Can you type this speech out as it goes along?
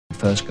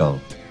first goal,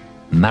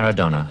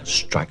 Maradona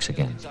strikes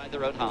again. Inside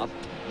their own half,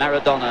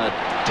 Maradona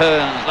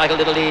turns like a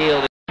little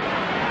eel.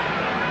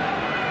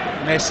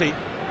 Messi.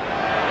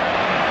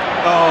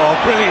 Oh,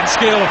 brilliant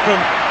skill from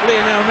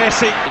Lionel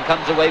Messi. He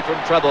comes away from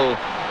trouble.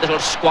 Little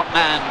squat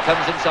man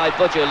comes inside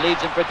Butcher, leaves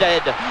him for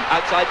dead.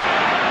 Outside.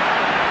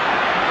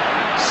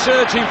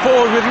 Surging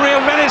forward with real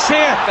menace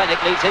here.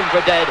 Fennick leaves him for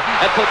dead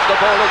and puts the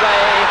ball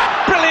away.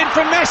 Brilliant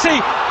from Messi.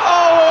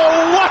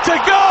 Oh, what a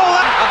goal!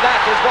 And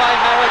that is why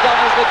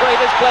Maradona is the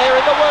greatest player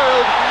in the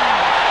world.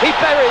 He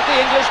buried the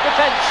English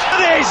defence.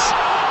 It is!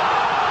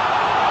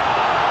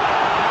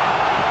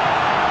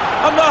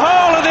 And the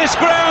whole of this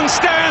ground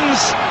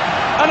stands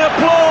and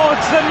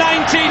applauds the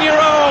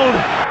 19-year-old.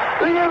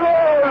 Diego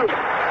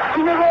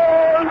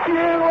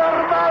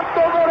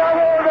Armando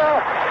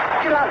Maradona.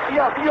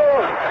 Gracias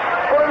Dios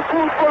por el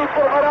fútbol,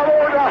 por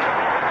Maradona,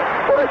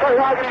 por esas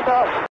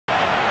lágrimas.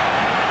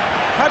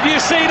 Have you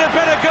seen a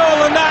better goal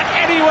than that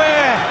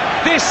anywhere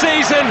this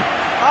season?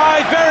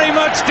 I very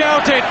much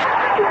doubt it.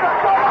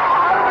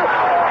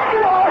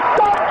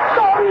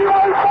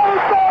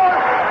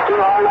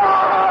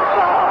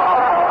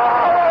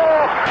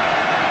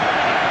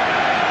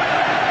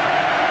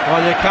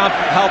 Well, you can't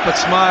help but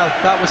smile.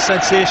 That was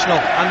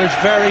sensational, and there's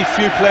very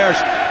few players,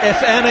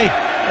 if any,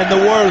 in the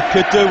world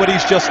could do what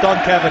he's just done,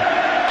 Kevin.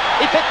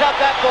 He picked up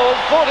that ball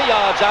 40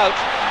 yards out.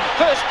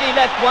 First he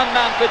left one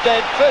man for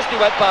dead, first he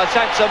went past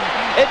Saxon.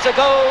 It's a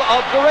goal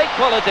of great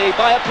quality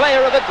by a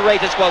player of the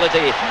greatest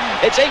quality.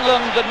 It's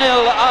England 0,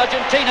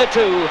 Argentina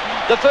 2.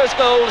 The first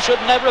goal should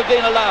never have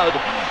been allowed,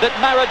 but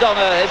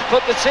Maradona has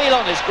put the seal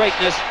on his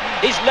greatness.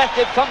 He's left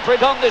it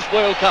thumbprint on this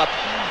World Cup.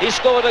 He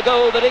scored a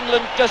goal that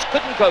England just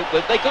couldn't cope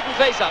with. They couldn't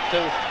face up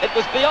to. It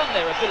was beyond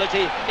their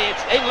ability.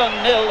 It's England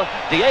 0,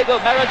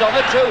 Diego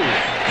Maradona 2.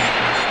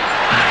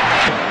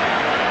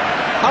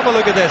 Have a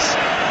look at this.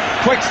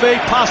 Quick feed,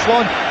 pass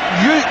one.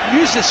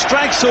 Use his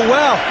strength so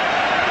well.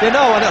 You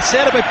know, and I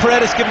said about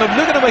Paredes, giving him,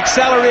 look at him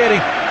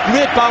accelerating.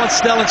 Great balance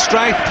still and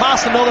strength.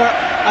 Pass another,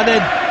 and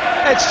then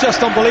it's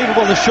just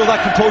unbelievable to show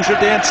that composure at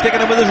the end, sticking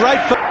him with his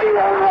right foot.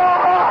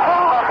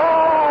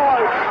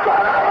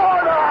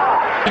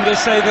 And they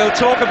say they'll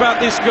talk about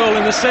this goal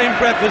in the same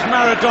breath as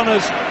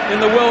Maradona's in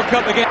the World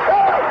Cup against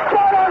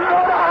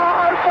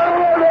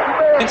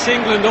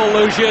England all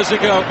those years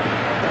ago.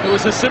 There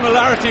was a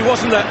similarity,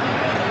 wasn't there?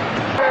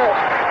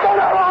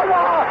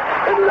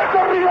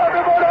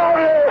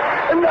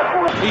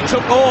 He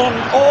took on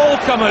all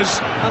comers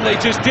and they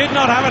just did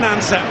not have an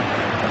answer.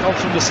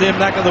 Comes from the same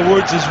neck of the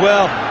woods as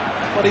well,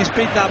 but he's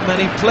beat that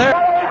many players.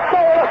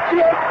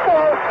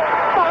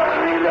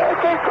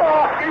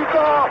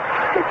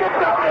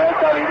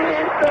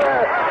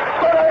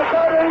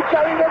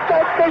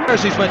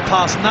 He's went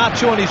past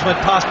Nacho, and he's went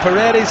past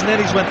Paredes, and then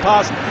he's went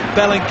past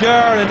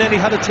Bellinger, and then he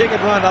had to take it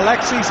around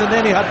Alexis, and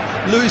then he had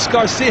Luis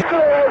Garcia.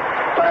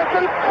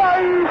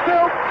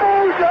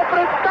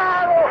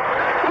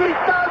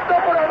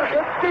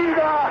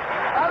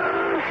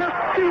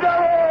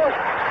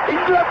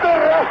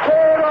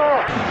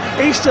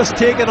 He's just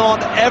taken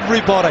on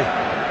everybody.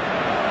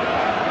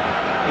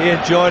 He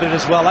enjoyed it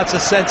as well. That's a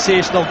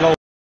sensational goal.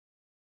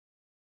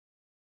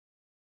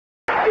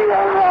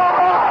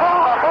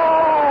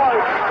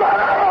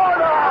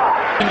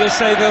 And they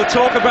say they'll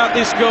talk about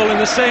this goal in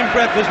the same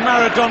breath as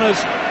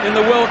Maradona's in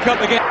the World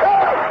Cup against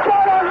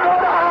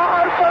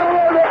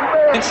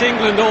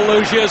England all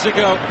those years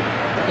ago.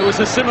 There was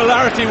a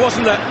similarity,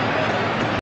 wasn't there?